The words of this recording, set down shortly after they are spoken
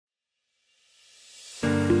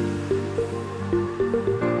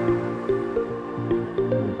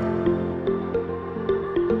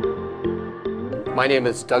My name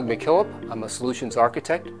is Doug McKillip. I'm a solutions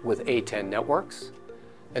architect with A10 Networks.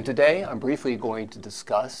 And today I'm briefly going to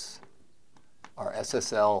discuss our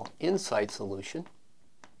SSL Insight solution,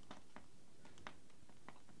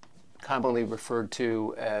 commonly referred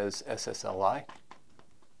to as SSLi,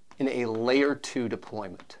 in a layer 2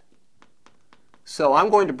 deployment. So I'm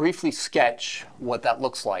going to briefly sketch what that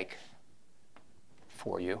looks like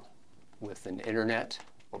for you with an internet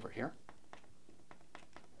over here.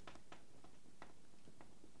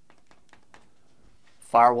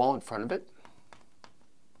 Firewall in front of it.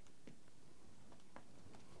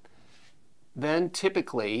 Then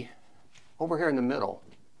typically, over here in the middle,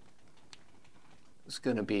 is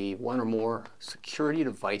going to be one or more security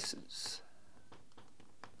devices.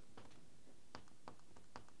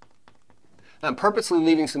 Now, I'm purposely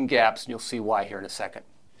leaving some gaps, and you'll see why here in a second.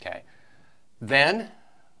 Okay. Then,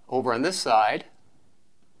 over on this side,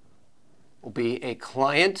 will be a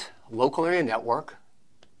client local area network.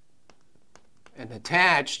 And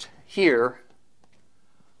attached here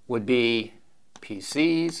would be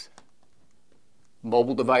PCs,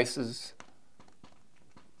 mobile devices,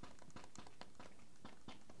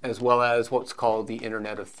 as well as what's called the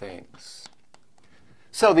Internet of Things.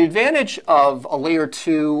 So the advantage of a layer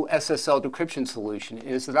 2 SSL decryption solution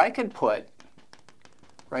is that I can put,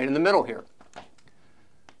 right in the middle here,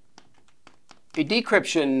 a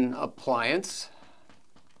decryption appliance,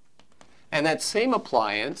 and that same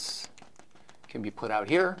appliance can be put out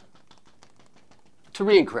here to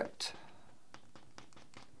re-encrypt.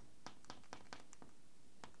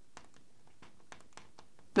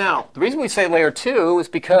 Now, the reason we say layer 2 is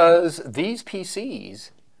because these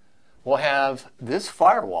PCs will have this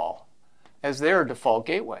firewall as their default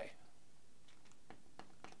gateway.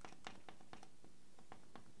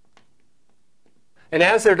 And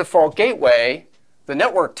as their default gateway, the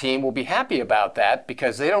network team will be happy about that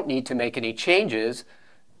because they don't need to make any changes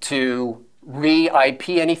to re-IP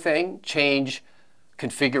anything, change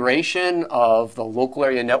configuration of the local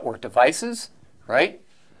area network devices, right?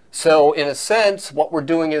 So in a sense, what we're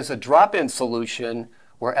doing is a drop-in solution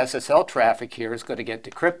where SSL traffic here is going to get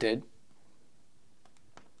decrypted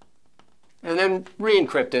and then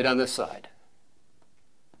re-encrypted on this side.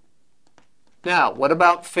 Now, what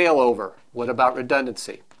about failover? What about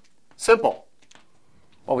redundancy? Simple.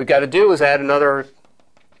 All we've got to do is add another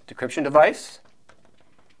decryption device,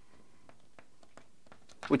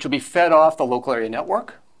 which will be fed off the local area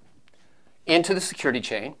network into the security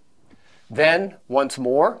chain. Then, once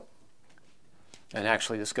more, and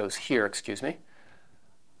actually this goes here, excuse me.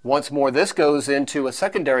 Once more, this goes into a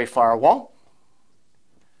secondary firewall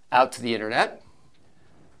out to the internet.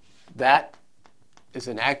 That is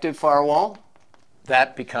an active firewall.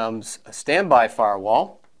 That becomes a standby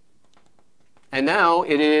firewall. And now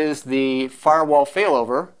it is the firewall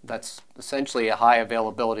failover, that's essentially a high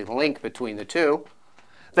availability link between the two,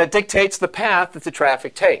 that dictates the path that the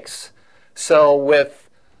traffic takes. So with,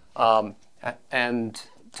 and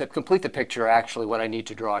to complete the picture, actually what I need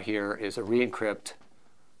to draw here is a re-encrypt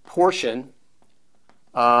portion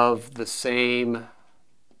of the same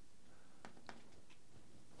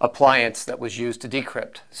appliance that was used to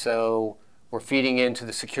decrypt. So we're feeding into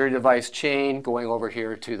the security device chain, going over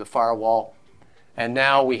here to the firewall. And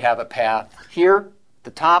now we have a path here at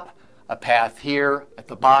the top, a path here at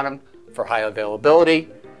the bottom for high availability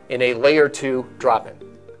in a layer 2 drop-in.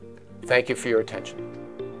 Thank you for your attention.